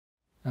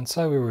And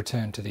so we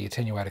returned to the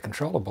Attenuator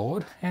Controller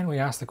board and we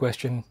asked the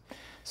question,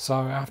 so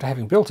after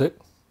having built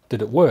it,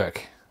 did it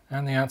work?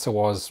 And the answer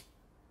was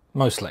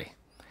mostly.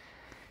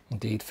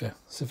 Indeed, for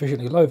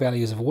sufficiently low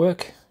values of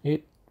work,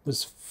 it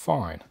was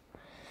fine.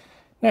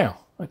 Now,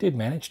 I did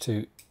manage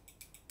to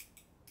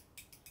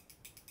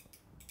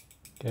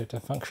get it to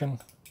function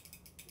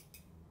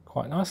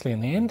quite nicely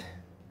in the end,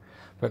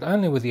 but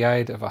only with the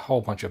aid of a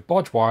whole bunch of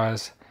bodge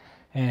wires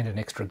and an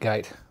extra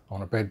gate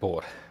on a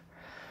breadboard.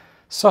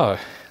 So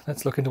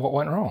let's look into what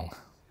went wrong.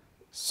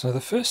 So the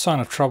first sign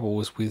of trouble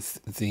was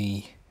with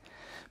the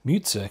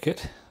mute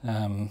circuit,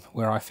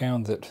 where I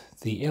found that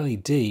the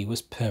LED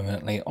was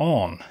permanently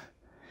on.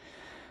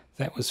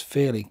 That was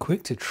fairly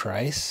quick to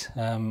trace,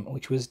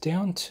 which was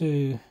down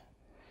to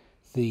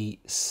the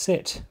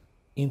set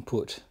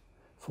input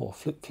for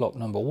flip-flop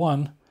number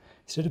 1.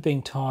 Instead of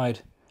being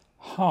tied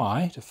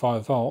high to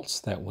 5 volts,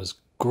 that was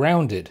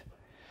grounded,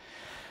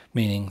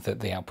 meaning that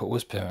the output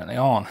was permanently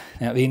on.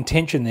 Now the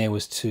intention there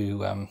was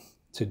to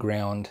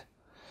ground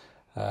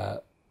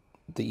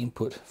the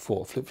input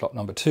for flip-flop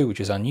number 2,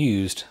 which is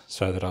unused,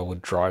 so that I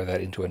would drive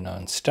that into a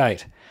known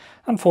state.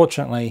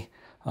 Unfortunately,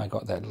 I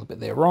got that a little bit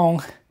there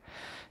wrong,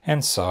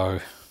 and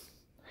so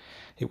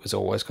it was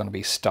always going to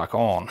be stuck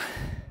on.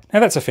 Now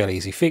that's a fairly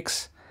easy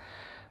fix.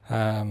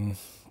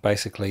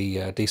 Basically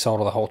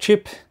desolder the whole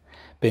chip,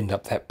 bend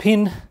up that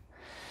pin,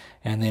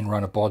 and then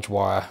run a bodge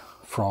wire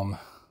from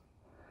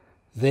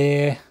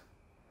there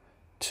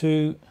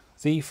to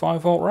the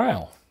 5-volt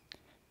rail.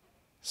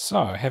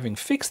 So having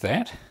fixed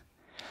that,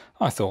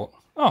 I thought,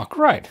 oh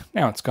great,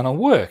 now it's going to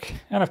work.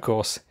 And of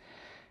course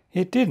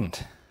it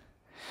didn't.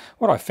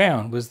 What I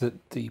found was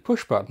that the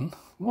push button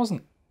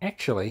wasn't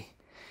actually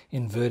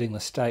inverting the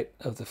state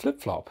of the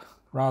flip-flop.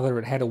 Rather,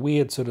 it had a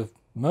weird sort of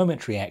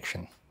momentary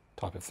action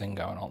type of thing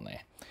going on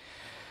there,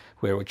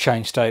 where it would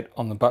change state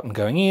on the button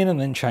going in and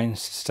then change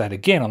state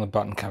again on the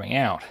button coming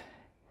out.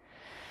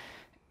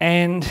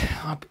 And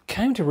I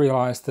came to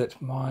realise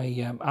that my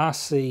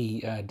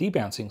RC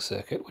debouncing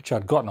circuit, which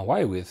I'd gotten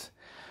away with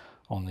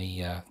on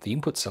the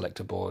input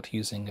selector board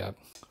using a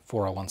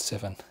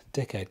 4017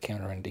 decade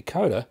counter and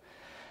decoder,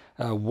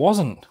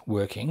 wasn't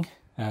working,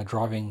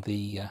 driving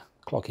the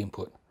clock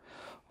input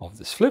of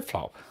this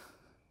flip-flop.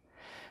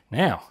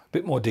 Now, a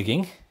bit more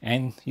digging,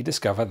 and you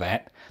discover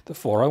that the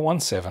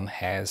 4017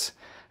 has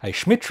a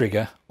Schmitt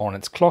trigger on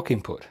its clock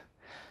input.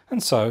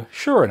 And so,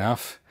 sure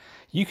enough,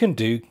 you can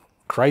do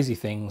crazy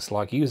things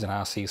like use an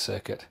RC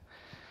circuit,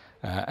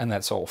 and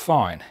that's all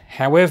fine.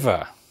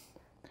 However,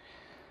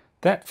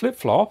 that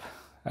flip-flop,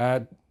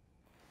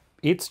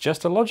 it's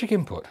just a logic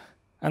input.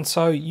 And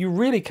so you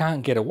really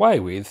can't get away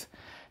with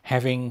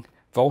having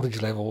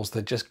voltage levels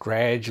that just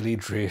gradually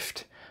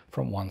drift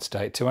from one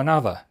state to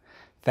another.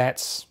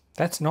 That's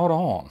not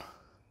on.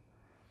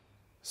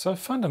 So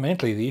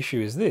fundamentally the issue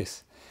is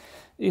this.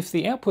 If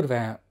the output of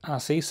our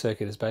RC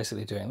circuit is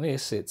basically doing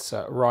this, it's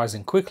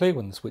rising quickly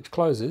when the switch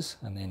closes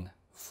and then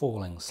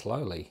falling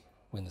slowly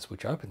when the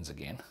switch opens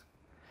again.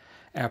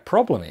 Our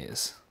problem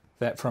is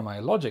that from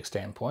a logic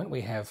standpoint,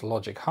 we have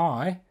logic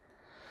high,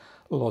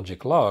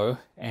 logic low,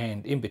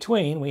 and in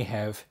between we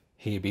have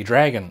here be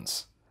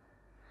dragons.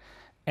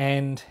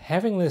 And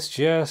having this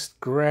just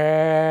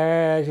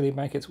gradually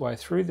make its way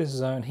through this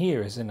zone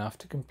here is enough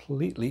to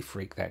completely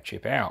freak that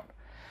chip out.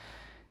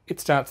 It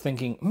starts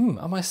thinking,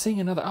 am I seeing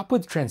another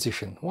upwards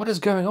transition? What is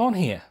going on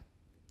here?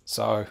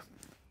 So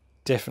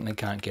definitely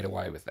can't get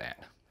away with that.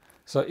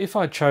 So if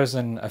I'd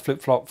chosen a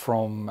flip-flop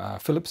from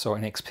Philips or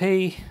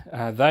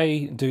NXP,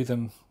 they do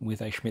them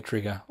with a Schmitt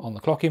trigger on the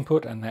clock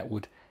input, and that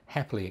would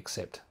happily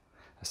accept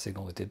a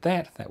signal that did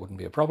that. That wouldn't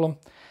be a problem.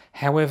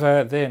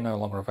 However, they're no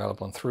longer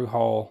available in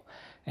through-hole,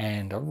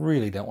 and I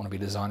really don't want to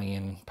be designing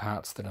in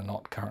parts that are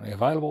not currently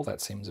available.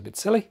 That seems a bit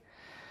silly.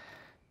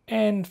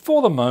 And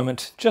for the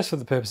moment, just for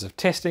the purpose of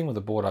testing with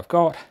the board I've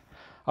got,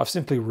 I've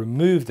simply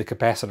removed the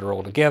capacitor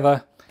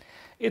altogether.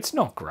 It's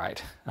not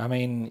great. I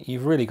mean,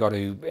 you've really got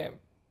to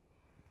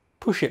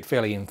push it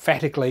fairly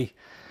emphatically,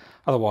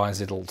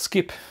 otherwise it'll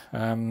skip.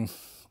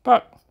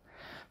 But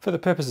for the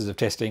purposes of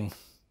testing,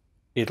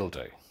 it'll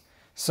do.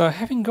 So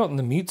having gotten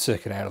the mute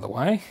circuit out of the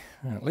way,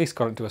 and at least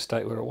got it to a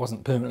state where it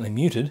wasn't permanently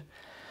muted,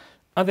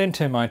 I then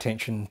turned my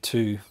attention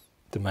to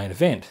the main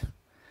event,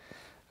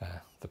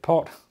 the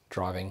pot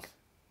driving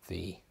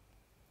the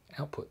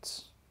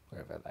outputs,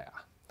 wherever they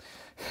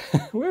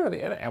are. Where are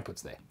the other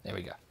outputs there? There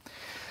we go.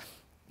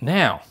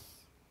 Now,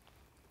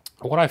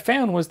 what I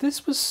found was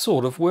this was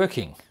sort of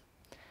working.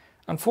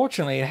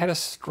 Unfortunately, it had a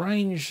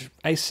strange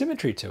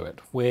asymmetry to it,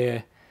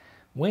 where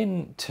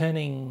when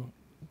turning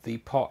the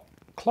pot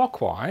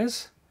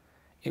clockwise,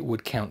 it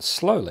would count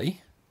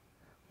slowly,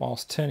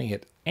 whilst turning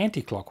it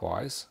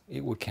anti-clockwise,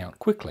 it would count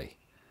quickly.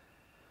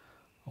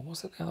 Or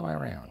was it the other way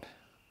around?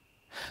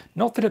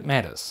 Not that it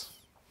matters.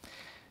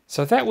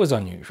 So that was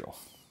unusual,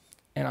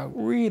 and I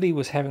really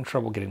was having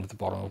trouble getting to the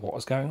bottom of what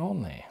was going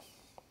on there.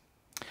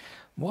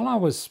 While I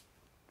was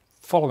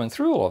following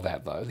through all of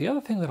that though, the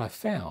other thing that I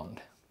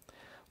found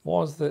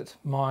was that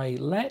my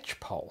latch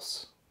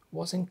pulse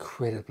was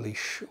incredibly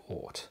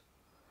short.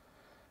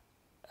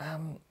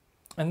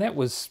 And that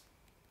was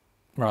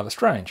rather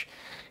strange.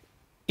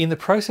 In the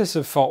process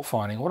of fault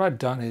finding, what I'd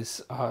done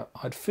is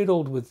I'd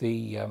fiddled with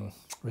the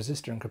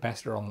resistor and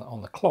capacitor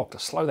on the clock to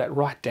slow that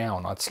right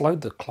down. I'd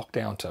slowed the clock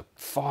down to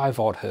 5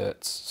 odd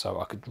hertz so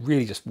I could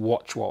really just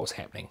watch what was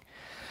happening.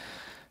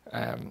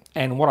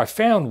 And what I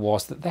found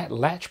was that that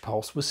latch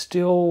pulse was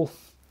still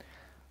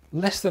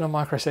less than a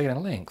microsecond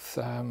in length,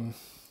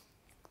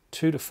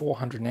 200 to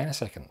 400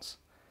 nanoseconds,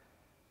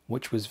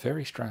 which was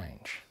very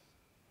strange.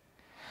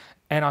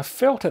 And I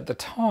felt at the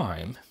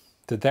time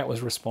that that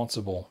was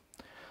responsible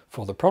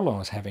for the problem I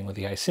was having with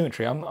the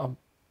asymmetry. I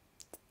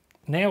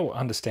now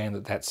understand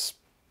that that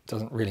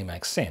doesn't really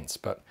make sense,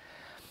 but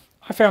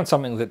I found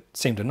something that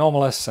seemed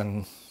anomalous,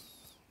 and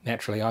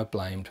naturally I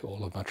blamed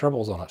all of my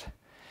troubles on it.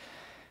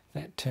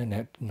 That turned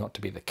out not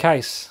to be the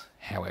case,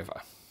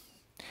 however.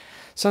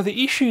 So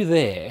the issue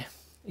there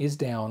is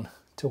down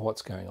to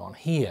what's going on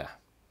here.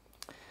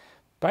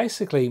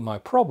 Basically, my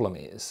problem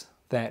is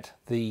that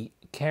the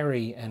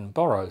carry and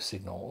borrow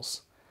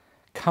signals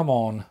come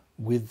on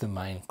with the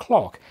main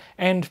clock.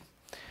 And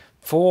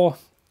for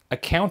a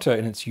counter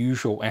in its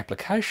usual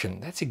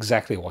application, that's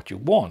exactly what you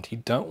want.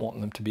 You don't want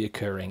them to be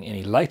occurring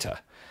any later.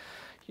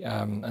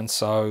 And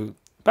so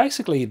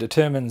basically it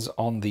determines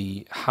on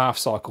the half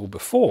cycle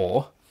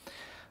before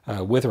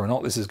whether or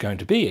not this is going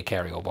to be a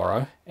carry or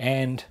borrow,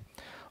 and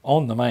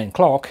on the main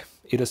clock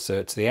it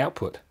asserts the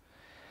output.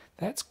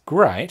 That's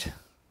great,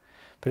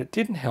 but it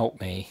didn't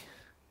help me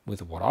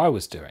with what I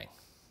was doing.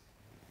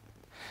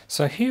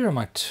 So here are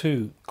my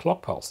 2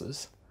 clock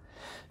pulses.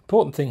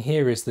 Important thing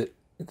here is that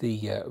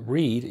the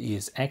read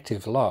is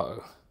active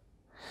low,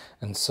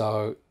 and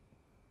so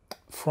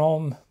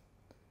from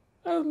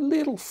a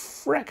little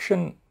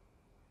fraction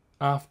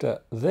after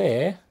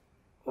there,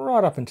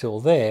 right up until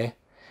there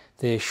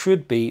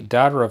should be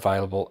data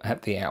available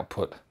at the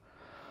output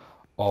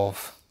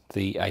of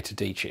the A to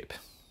D chip.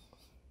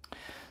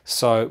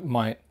 So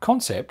my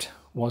concept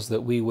was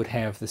that we would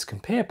have this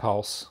compare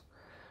pulse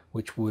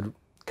which would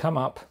come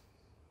up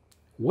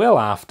well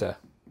after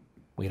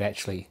we'd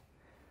actually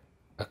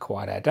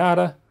acquired our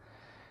data,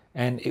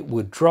 and it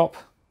would drop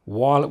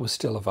while it was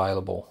still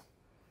available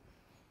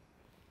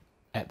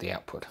at the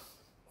output.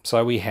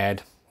 So we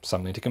had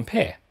something to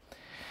compare.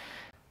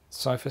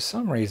 So for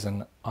some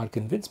reason I'd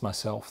convinced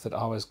myself that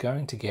I was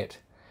going to get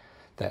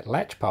that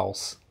latch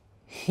pulse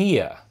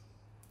here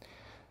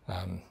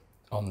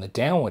on the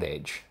downward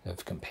edge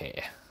of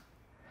compare.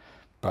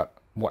 But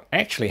what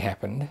actually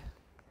happened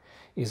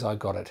is I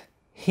got it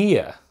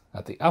here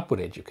at the upward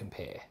edge of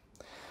compare.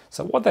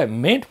 So what that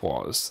meant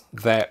was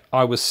that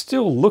I was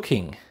still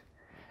looking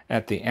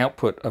at the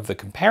output of the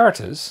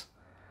comparators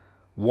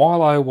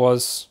while I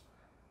was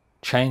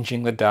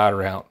changing the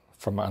data out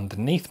from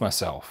underneath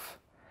myself.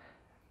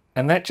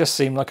 And that just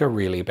seemed like a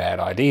really bad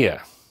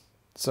idea.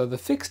 So the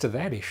fix to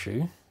that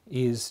issue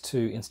is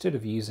to, instead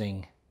of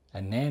using a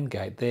NAND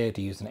gate there,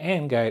 to use an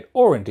AND gate,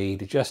 or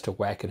indeed just to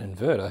whack an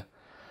inverter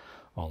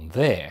on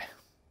there.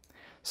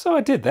 So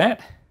I did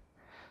that,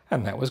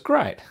 and that was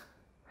great.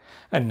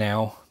 And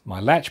now my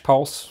latch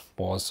pulse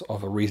was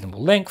of a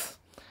reasonable length.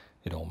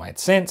 It all made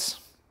sense.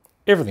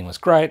 Everything was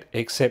great,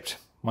 except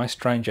my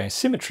strange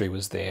asymmetry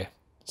was there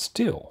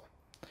still.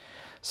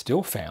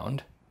 Still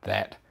found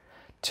that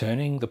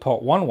turning the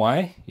pot one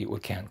way, it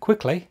would count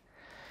quickly,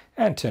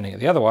 and turning it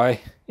the other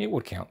way, it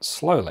would count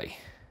slowly.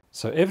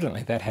 So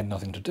evidently that had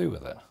nothing to do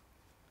with it.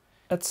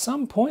 At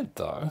some point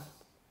though,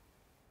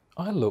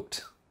 I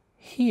looked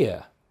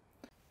here.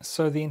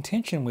 So the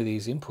intention with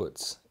these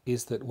inputs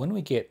is that when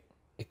we get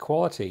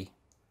equality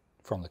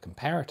from the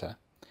comparator,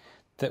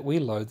 that we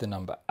load the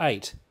number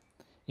 8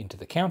 into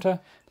the counter,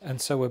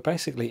 and so we're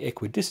basically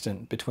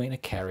equidistant between a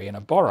carry and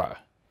a borrow.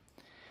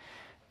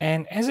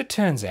 And as it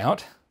turns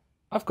out,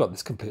 I've got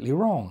this completely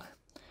wrong.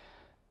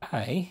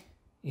 A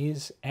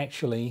is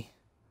actually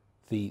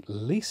the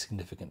least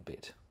significant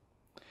bit.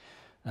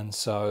 And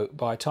so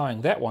by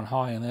tying that one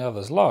high and the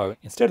others low,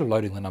 instead of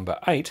loading the number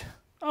 8,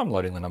 I'm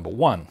loading the number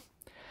 1.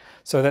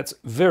 So that's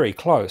very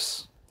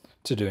close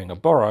to doing a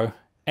borrow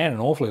and an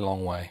awfully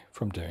long way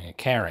from doing a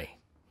carry.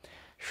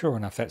 Sure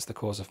enough, that's the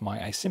cause of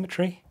my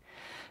asymmetry.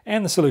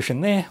 And the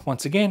solution there,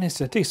 once again, is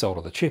to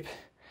desolder the chip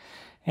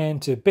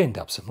and to bend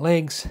up some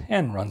legs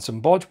and run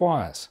some bodge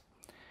wires.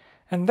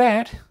 And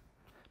that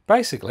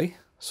basically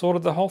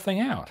sorted the whole thing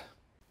out.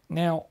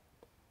 Now,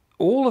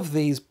 all of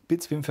these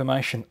bits of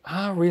information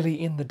are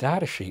really in the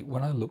datasheet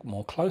when I look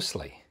more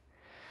closely.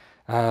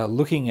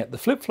 Looking at the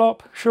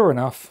flip-flop, sure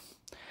enough,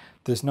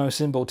 there's no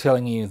symbol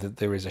telling you that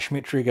there is a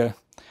Schmidt trigger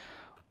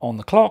on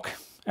the clock,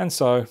 and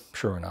so,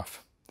 sure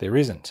enough, there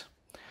isn't.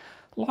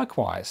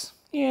 Likewise,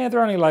 yeah,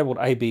 they're only labelled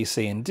A, B,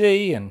 C, and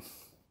D, and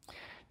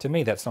to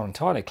me that's not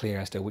entirely clear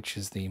as to which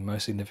is the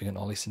most significant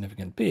or least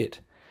significant bit.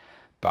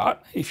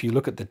 But if you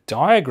look at the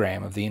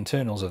diagram of the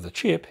internals of the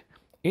chip,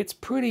 it's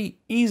pretty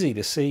easy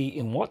to see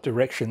in what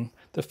direction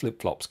the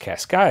flip-flops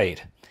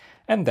cascade,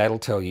 and that'll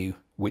tell you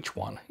which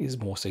one is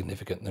more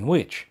significant than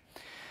which.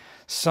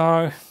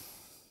 So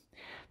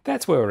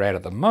that's where we're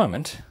at the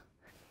moment.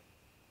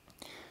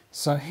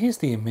 So here's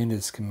the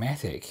amended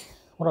schematic.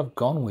 What I've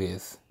gone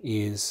with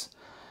is,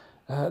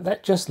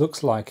 that just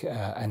looks like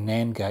a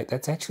NAND gate.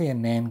 That's actually a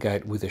NAND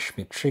gate with a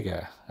Schmidt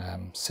trigger,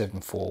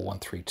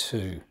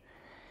 74132.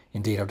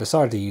 Indeed, I've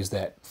decided to use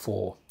that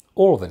for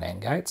all of the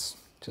NAND gates,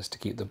 just to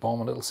keep the BOM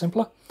a little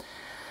simpler.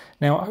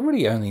 Now, I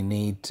really only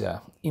need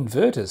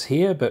inverters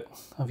here, but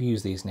I've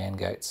used these NAND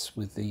gates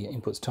with the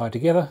inputs tied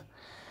together.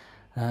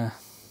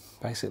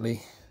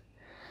 Basically,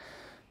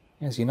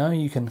 as you know,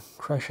 you can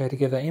crochet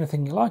together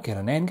anything you like out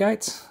of NAND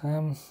gates,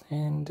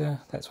 and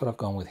that's what I've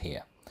gone with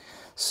here.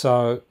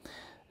 So,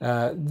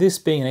 this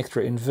being an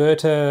extra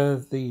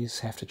inverter, these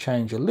have to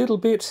change a little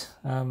bit.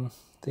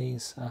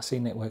 These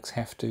RC networks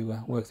have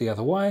to work the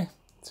other way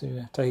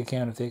to take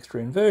account of the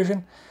extra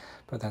inversion,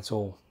 but that's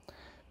all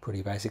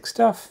pretty basic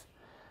stuff.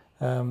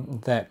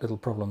 That little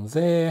problem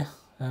there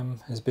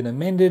has been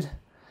amended.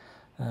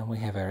 We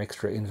have our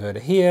extra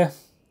inverter here.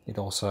 It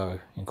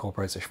also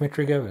incorporates a Schmidt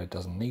trigger, but it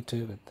doesn't need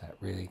to, but that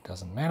really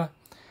doesn't matter.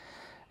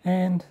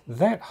 And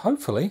that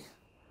hopefully,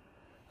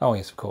 oh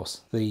yes, of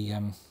course, we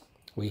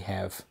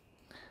have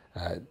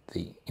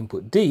the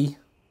input D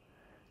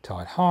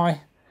tied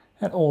high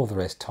and all of the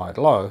rest tied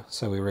low,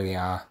 so we really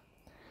are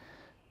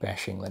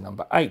bashing the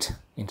number 8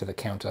 into the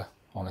counter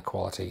on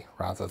equality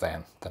rather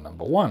than the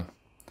number 1.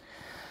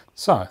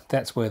 So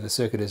that's where the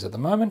circuit is at the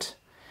moment.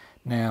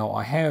 Now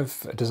I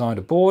have designed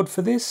a board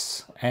for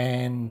this,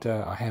 and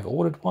I have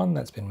ordered one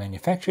that's been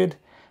manufactured,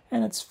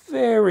 and it's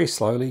very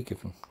slowly,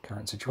 given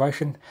current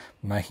situation,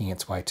 making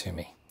its way to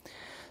me.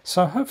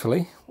 So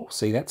hopefully we'll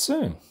see that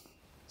soon.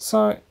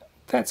 So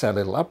that's our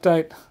little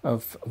update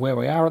of where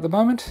we are at the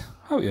moment.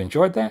 Hope you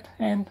enjoyed that,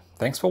 and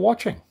thanks for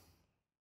watching.